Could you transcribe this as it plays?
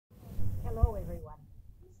everyone.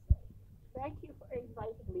 Thank you for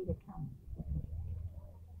inviting me to come.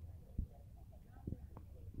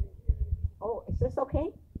 Oh, is this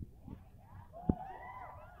okay?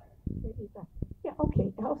 Yeah,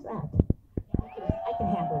 okay. How's that? I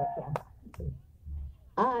can handle it, yeah.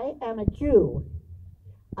 I am a Jew.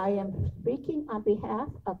 I am speaking on behalf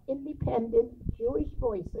of Independent Jewish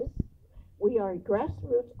Voices. We are a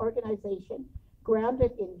grassroots organization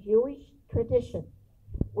grounded in Jewish tradition,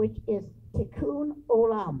 which is Tikkun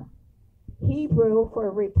Olam, Hebrew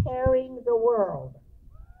for repairing the world.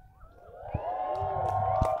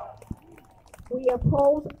 We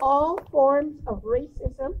oppose all forms of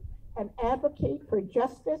racism and advocate for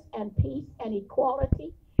justice and peace and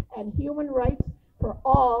equality and human rights for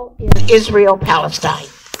all in Israel, Palestine.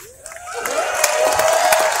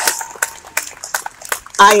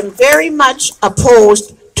 I am very much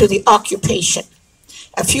opposed to the occupation.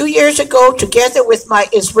 A few years ago, together with my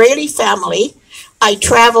Israeli family, I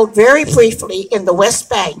traveled very briefly in the West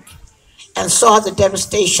Bank and saw the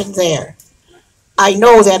devastation there. I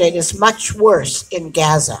know that it is much worse in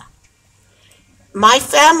Gaza. My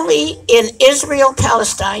family in Israel,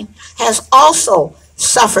 Palestine, has also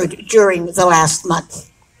suffered during the last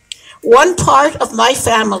month. One part of my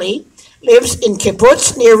family lives in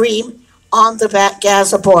Kibbutz Nirim on the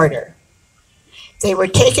Gaza border. They were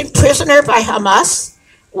taken prisoner by Hamas.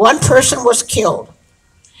 One person was killed.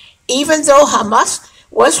 Even though Hamas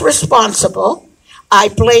was responsible, I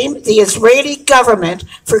blame the Israeli government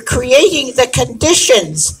for creating the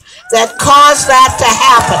conditions that caused that to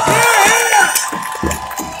happen.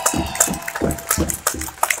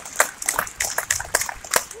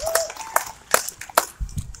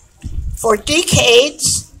 For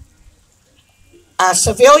decades,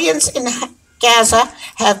 civilians in Gaza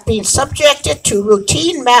have been subjected to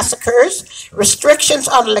routine massacres, restrictions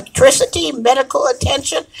on electricity, medical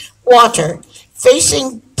attention, water,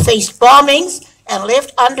 faced bombings, and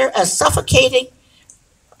lived under a suffocating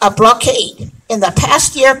blockade. In the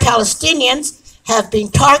past year, Palestinians have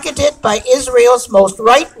been targeted by Israel's most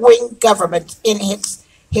right-wing government in its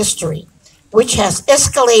history, which has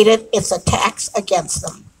escalated its attacks against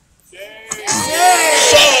them.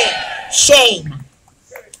 Shame! Shame!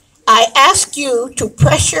 I ask you to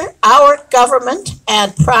pressure our government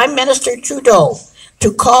and Prime Minister Trudeau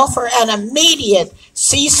to call for an immediate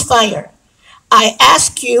ceasefire. I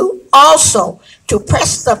ask you also to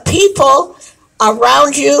press the people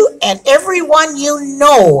around you and everyone you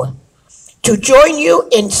know to join you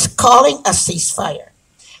in calling a ceasefire.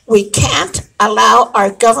 We can't allow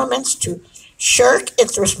our governments to shirk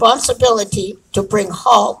its responsibility to bring a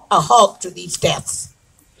halt to these deaths.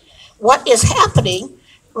 What is happening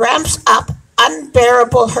ramps up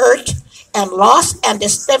unbearable hurt and loss and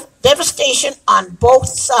devastation on both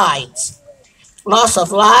sides. Loss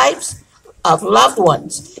of lives, of loved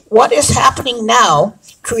ones. What is happening now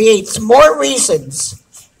creates more reasons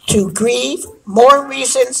to grieve, more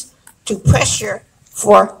reasons to pressure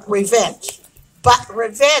for revenge. But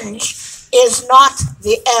revenge is not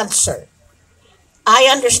the answer. I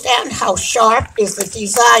understand how sharp is the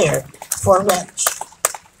desire for revenge.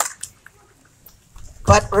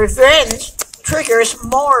 But revenge triggers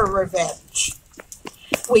more revenge.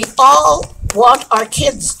 We all want our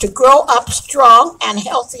kids to grow up strong and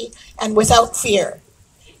healthy and without fear.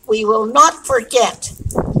 We will not forget,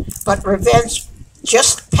 but revenge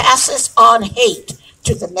just passes on hate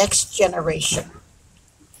to the next generation.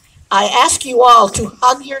 I ask you all to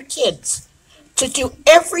hug your kids, to do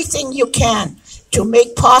everything you can to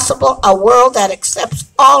make possible a world that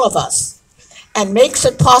accepts all of us and makes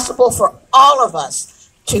it possible for all of us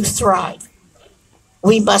to thrive.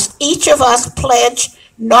 We must each of us pledge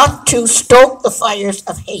not to stoke the fires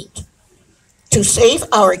of hate, to save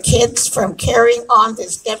our kids from carrying on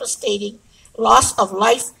this devastating loss of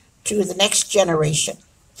life to the next generation,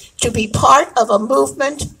 to be part of a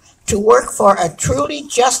movement to work for a truly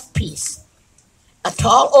just peace. A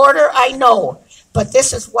tall order, I know, but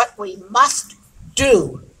this is what we must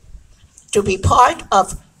do, to be part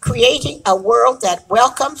of creating a world that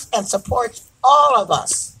welcomes and supports all of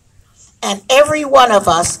us, and every one of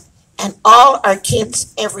us, and all our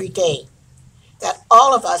kids every day, that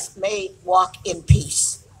all of us may walk in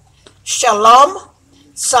peace. Shalom,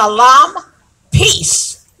 salam,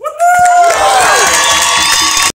 peace.